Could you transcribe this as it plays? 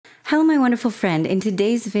Hello, my wonderful friend. In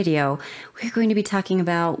today's video, we're going to be talking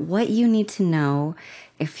about what you need to know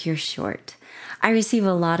if you're short. I receive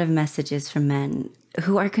a lot of messages from men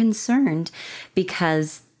who are concerned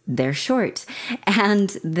because they're short,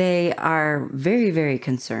 and they are very, very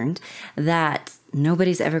concerned that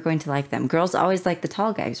nobody's ever going to like them. Girls always like the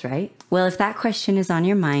tall guys, right? Well, if that question is on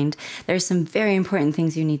your mind, there's some very important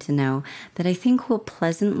things you need to know that I think will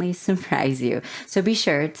pleasantly surprise you. So be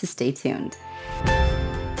sure to stay tuned.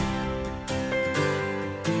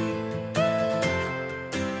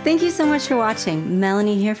 Thank you so much for watching.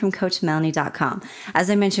 Melannie here from CoachMelannie.com. As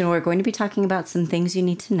I mentioned, we're going to be talking about some things you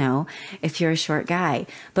need to know if you're a short guy.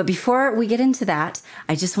 But before we get into that,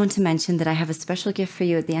 I just want to mention that I have a special gift for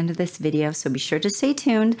you at the end of this video, so be sure to stay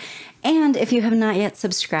tuned. And if you have not yet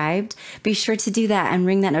subscribed, be sure to do that and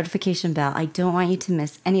ring that notification bell. I don't want you to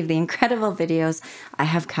miss any of the incredible videos I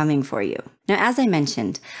have coming for you. Now, as I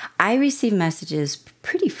mentioned, I receive messages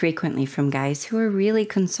pretty frequently from guys who are really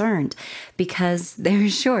concerned because they're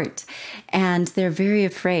short and they're very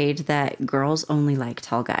afraid that girls only like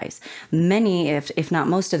tall guys. Many, if not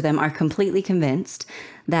most of them, are completely convinced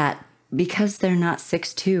that because they're not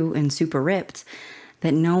 6'2" and super ripped,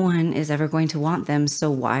 that no one is ever going to want them, so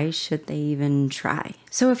why should they even try?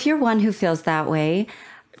 So if you're one who feels that way,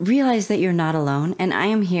 realize that you're not alone, and I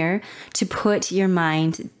am here to put your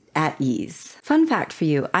mind at ease. Fun fact for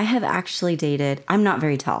you, I have actually dated, I'm not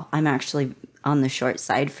very tall, I'm actually on the short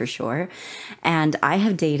side for sure, and I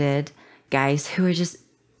have dated guys who are just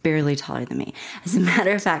barely taller than me. As a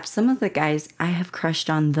matter of fact, some of the guys I have crushed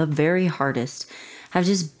on the very hardest have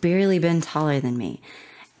just barely been taller than me.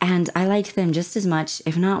 And I liked them just as much,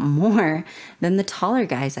 if not more, than the taller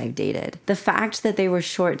guys I've dated. The fact that they were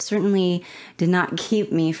short certainly did not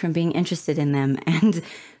keep me from being interested in them and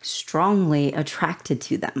strongly attracted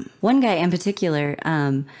to them. One guy in particular,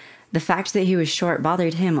 the fact that he was short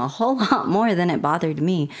bothered him a whole lot more than it bothered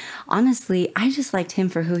me. Honestly, I just liked him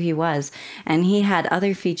for who he was, and he had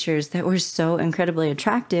other features that were so incredibly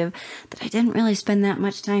attractive that I didn't really spend that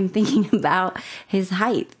much time thinking about his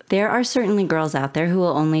height. There are certainly girls out there who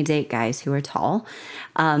will only date guys who are tall.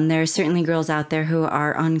 There are certainly girls out there who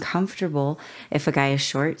are uncomfortable if a guy is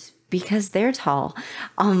short because they're tall.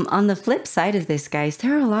 On the flip side of this, guys,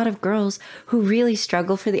 there are a lot of girls who really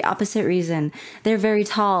struggle for the opposite reason. They're very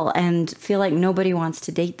tall and feel like nobody wants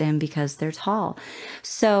to date them because they're tall.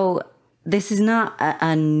 So this is not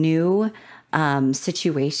a new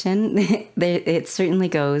situation. It certainly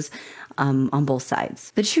goes on both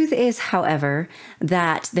sides. The truth is, however,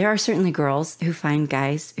 that there are certainly girls who find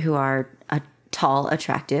guys who are tall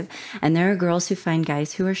attractive, and there are girls who find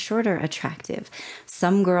guys who are shorter attractive.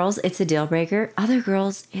 Some girls, it's a deal breaker. Other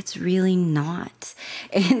girls, it's really not.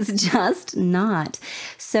 It's just not.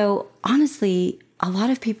 So honestly, a lot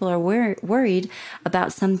of people are worried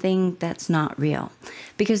about something that's not real.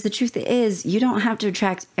 Because the truth is, you don't have to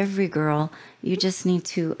attract every girl. You just need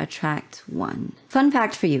to attract one. Fun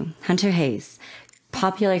fact for you, Hunter Hayes,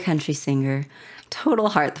 popular country singer, total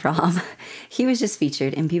heartthrob. He was just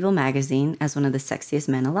featured in People magazine as one of the sexiest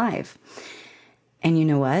men alive. And you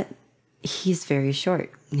know what? He's very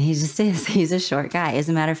short. He just is. He's a short guy. As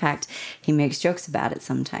a matter of fact, he makes jokes about it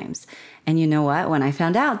sometimes. And you know what? When I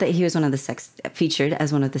found out that he was featured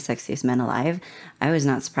as one of the sexiest men alive, I was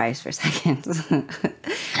not surprised for a second.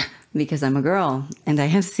 Because I'm a girl and I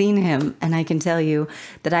have seen him, and I can tell you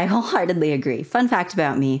that I wholeheartedly agree. Fun fact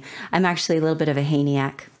about me, I'm actually a little bit of a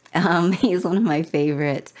Haniac. He's one of my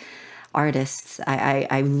favorite artists.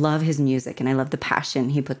 I love his music, and I love the passion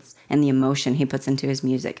he puts and the emotion he puts into his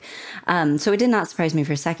music. So it did not surprise me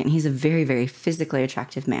for a second. He's a very, very physically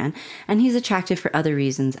attractive man, and he's attractive for other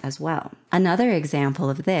reasons as well. Another example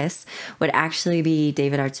of this would actually be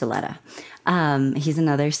David Archuleta. He's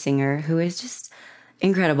another singer who is just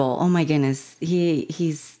incredible. Oh my goodness.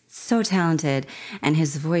 He's so talented, and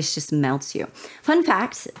his voice just melts you. Fun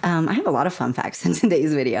fact, I have a lot of fun facts in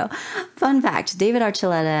today's video. Fun fact, David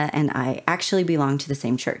Archuleta and I actually belong to the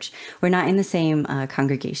same church. We're not in the same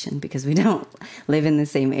congregation because we don't live in the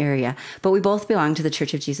same area, but we both belong to the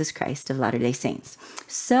Church of Jesus Christ of Latter-day Saints.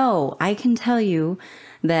 So I can tell you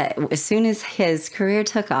that as soon as his career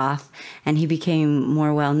took off and he became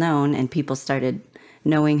more well-known and people started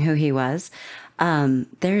knowing who he was,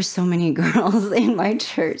 there's so many girls in my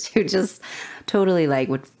church who just totally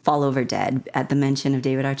would fall over dead at the mention of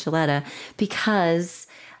David Archuleta because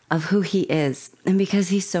of who he is and because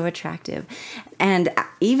he's so attractive. And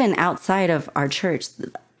even outside of our church,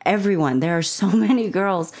 there are so many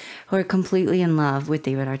girls who are completely in love with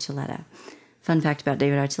David Archuleta. Fun fact about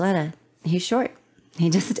David Archuleta, he's short. He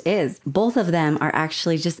just is. Both of them are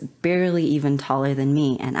actually just barely even taller than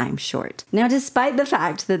me, and I'm short. Now, despite the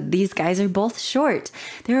fact that these guys are both short,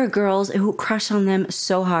 there are girls who crush on them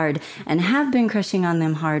so hard and have been crushing on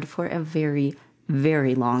them hard for a very,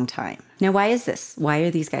 very long time. Now, why is this? Why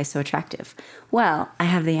are these guys so attractive? Well, I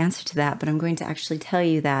have the answer to that, but I'm going to actually tell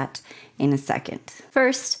you that in a second.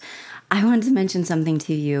 First, I want to mention something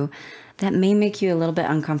to you that may make you a little bit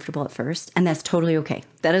uncomfortable at first, and that's totally okay.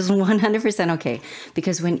 That is 100% okay,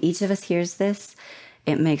 because when each of us hears this,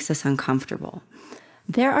 it makes us uncomfortable.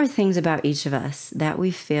 There are things about each of us that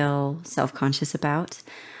we feel self-conscious about.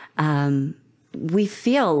 We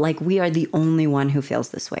feel like we are the only one who feels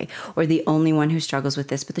this way, or the only one who struggles with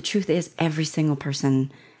this, but the truth is every single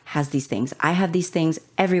person has these things. I have these things.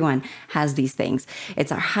 Everyone has these things.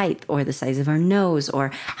 It's our height, or the size of our nose,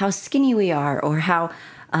 or how skinny we are, or how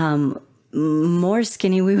more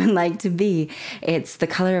skinny we would like to be. It's the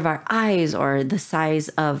color of our eyes, or the size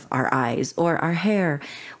of our eyes, or our hair.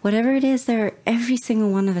 Whatever it is, every single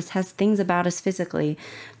one of us has things about us physically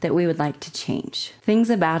that we would like to change. Things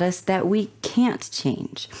about us that we can't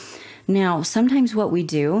change. Now, sometimes what we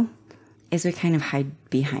do is we kind of hide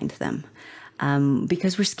behind them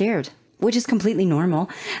because we're scared, which is completely normal.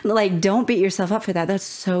 Like, don't beat yourself up for that. That's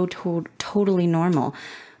so totally normal.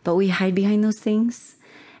 But we hide behind those things.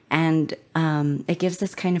 And it gives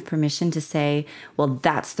us kind of permission to say, well,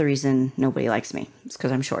 that's the reason nobody likes me. It's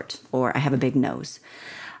because I'm short, or I have a big nose.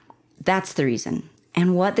 That's the reason.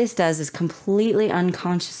 And what this does is completely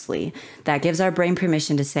unconsciously, that gives our brain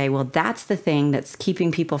permission to say, well, that's the thing that's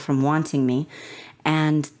keeping people from wanting me.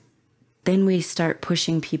 And then we start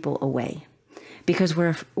pushing people away because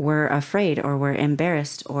we're afraid, or we're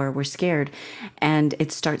embarrassed, or we're scared. And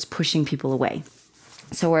it starts pushing people away.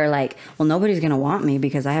 So we're like, well, nobody's going to want me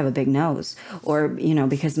because I have a big nose, or,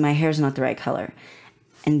 because my hair's not the right color.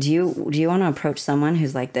 And do you want to approach someone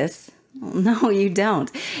who's like this? Well, no, you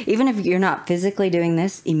don't. Even if you're not physically doing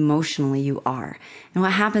this, emotionally you are. And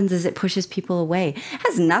what happens is it pushes people away. It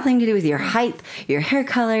has nothing to do with your height, your hair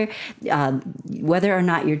color, whether or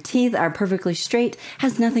not your teeth are perfectly straight,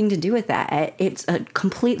 has nothing to do with that. It's a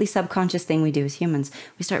completely subconscious thing we do as humans.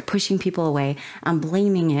 We start pushing people away and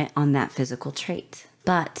blaming it on that physical trait.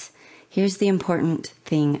 But here's the important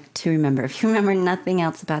thing to remember. If you remember nothing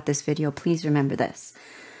else about this video, please remember this.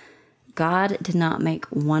 God did not make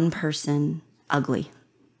one person ugly.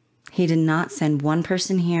 He did not send one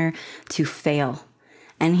person here to fail.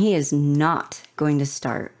 And he is not going to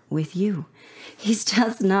start with you. He's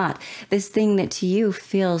just not. This thing that to you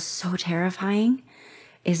feels so terrifying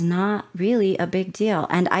is not really a big deal.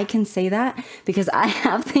 And I can say that because I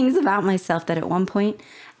have things about myself that at one point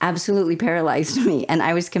absolutely paralyzed me. And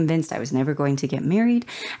I was convinced I was never going to get married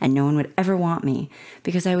and no one would ever want me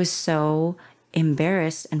because I was so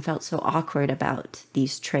embarrassed and felt so awkward about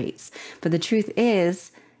these traits. But the truth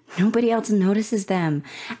is, nobody else notices them.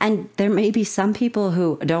 And there may be some people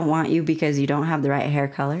who don't want you because you don't have the right hair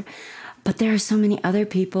color, but there are so many other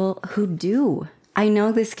people who do. I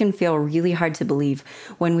know this can feel really hard to believe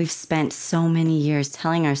when we've spent so many years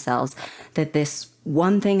telling ourselves that this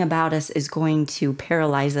one thing about us is going to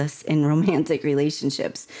paralyze us in romantic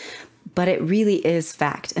relationships. But it really is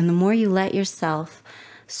fact. And the more you let yourself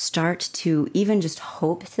start to even just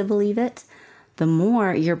hope to believe it, the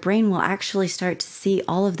more your brain will actually start to see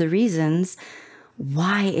all of the reasons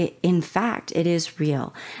why in fact it is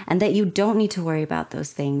real, and that you don't need to worry about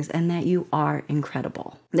those things, and that you are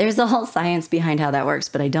incredible. There's a whole science behind how that works,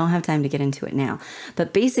 but I don't have time to get into it now.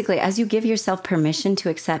 But basically, as you give yourself permission to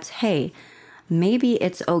accept, hey, maybe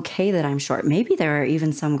it's okay that I'm short. Maybe there are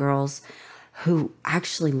even some girls who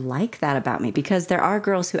actually like that about me, because there are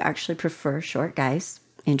girls who actually prefer short guys.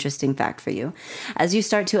 Interesting fact for you. As you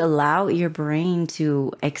start to allow your brain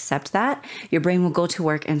to accept that, your brain will go to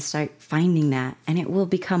work and start finding that, and it will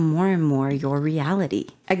become more and more your reality.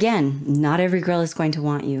 Again, not every girl is going to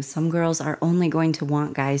want you. Some girls are only going to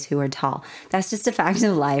want guys who are tall. That's just a fact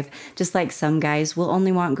of life. Just like some guys will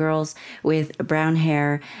only want girls with brown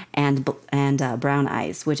hair and brown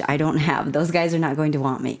eyes, which I don't have. Those guys are not going to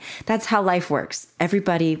want me. That's how life works.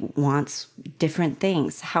 Everybody wants different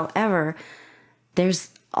things. However, there's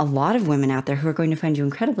a lot of women out there who are going to find you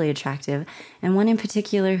incredibly attractive, and one in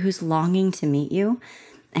particular who's longing to meet you,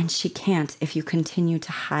 and she can't if you continue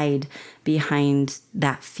to hide behind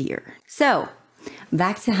that fear. So,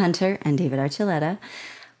 back to Hunter and David Archuleta.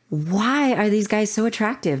 Why are these guys so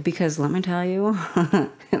attractive? Because let me tell you,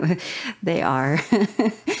 they are.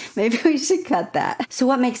 Maybe we should cut that. So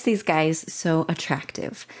what makes these guys so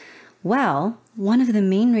attractive? Well, one of the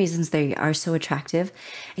main reasons they are so attractive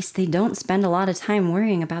is they don't spend a lot of time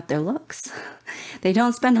worrying about their looks. They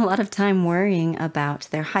don't spend a lot of time worrying about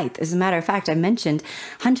their height. As a matter of fact, I mentioned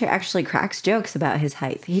Hunter actually cracks jokes about his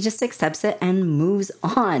height. He just accepts it and moves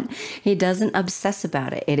on. He doesn't obsess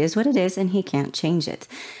about it. It is what it is, and he can't change it.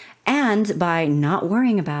 And by not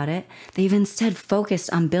worrying about it, they've instead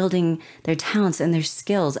focused on building their talents and their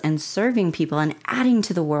skills and serving people and adding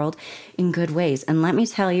to the world in good ways. And let me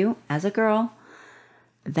tell you, as a girl,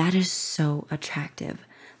 that is so attractive.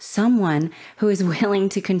 Someone who is willing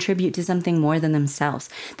to contribute to something more than themselves.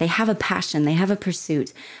 They have a passion, they have a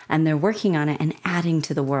pursuit, and they're working on it and adding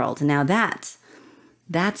to the world. Now that's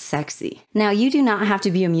sexy. Now, you do not have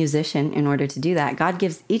to be a musician in order to do that. God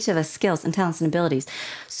gives each of us skills and talents and abilities.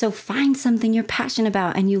 So find something you're passionate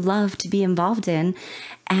about and you love to be involved in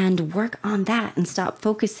and work on that and stop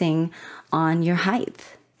focusing on your height.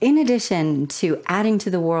 In addition to adding to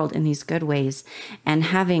the world in these good ways and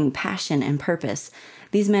having passion and purpose,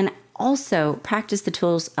 these men also practice the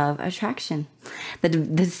tools of attraction.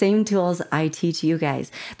 The same tools I teach you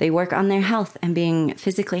guys. They work on their health and being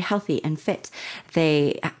physically healthy and fit.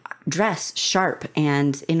 They dress sharp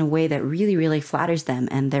and in a way that really, really flatters them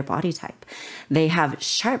and their body type. They have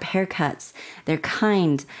sharp haircuts. They're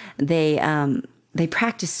kind. They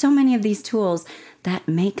practice so many of these tools that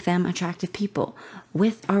make them attractive people,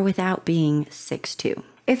 with or without being 6'2".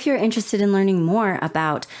 If you're interested in learning more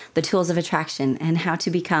about the tools of attraction and how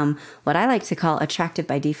to become what I like to call attractive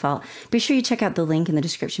by default, be sure you check out the link in the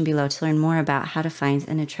description below to learn more about how to find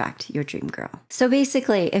and attract your dream girl. So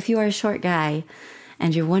basically, if you are a short guy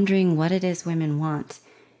and you're wondering what it is women want,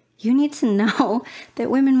 you need to know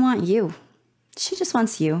that women want you. She just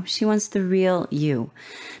wants you. She wants the real you.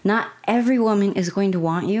 Not every woman is going to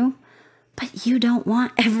want you, but you don't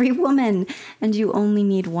want every woman, and you only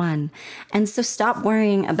need one. And so stop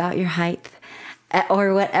worrying about your height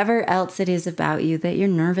or whatever else it is about you that you're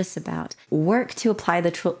nervous about. Work to apply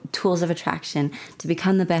the tools of attraction to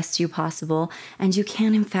become the best you possible, and you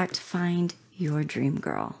can, in fact, find your dream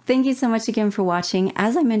girl. Thank you so much again for watching.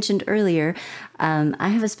 As I mentioned earlier, I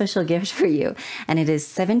have a special gift for you, and it is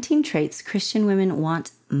 17 traits Christian women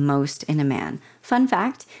want most in a man. Fun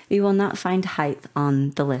fact, you will not find height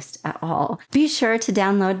on the list at all. Be sure to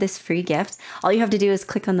download this free gift. All you have to do is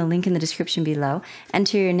click on the link in the description below,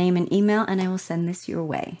 enter your name and email, and I will send this your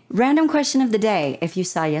way. Random question of the day. If you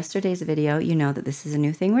saw yesterday's video, you know that this is a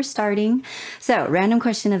new thing we're starting. So, random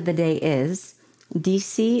question of the day is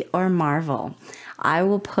DC or Marvel? I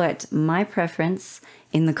will put my preference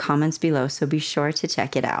in the comments below, so be sure to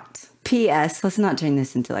check it out. P.S. Let's not turn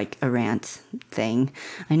this into like a rant thing.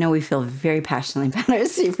 I know we feel very passionately about our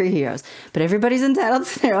superheroes, but everybody's entitled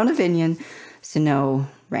to their own opinion, so no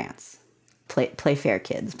rants. Play fair,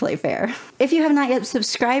 kids. Play fair. If you have not yet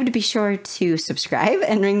subscribed, be sure to subscribe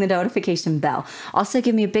and ring the notification bell. Also,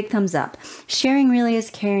 give me a big thumbs up. Sharing really is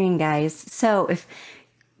caring, guys. So if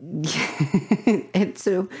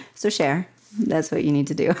so share. That's what you need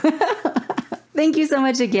to do. Thank you so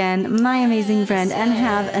much again, my amazing friend, and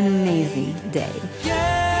have an amazing day.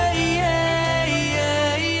 Yeah, yeah,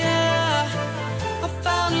 yeah, yeah. I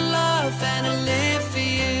found love and I live for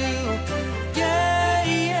you. Yeah,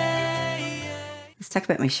 yeah, yeah. Let's talk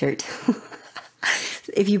about my shirt.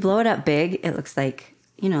 If you blow it up big, it looks like,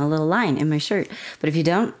 you know, a little line in my shirt. But if you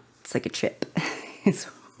don't, it's like a trip. It's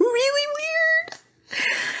really weird.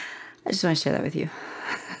 I just want to share that with you.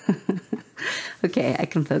 Okay, I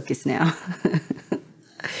can focus now.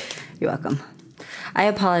 You're welcome. I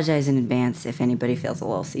apologize in advance if anybody feels a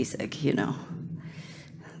little seasick, you know.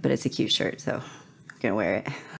 But it's a cute shirt, so I'm gonna wear it.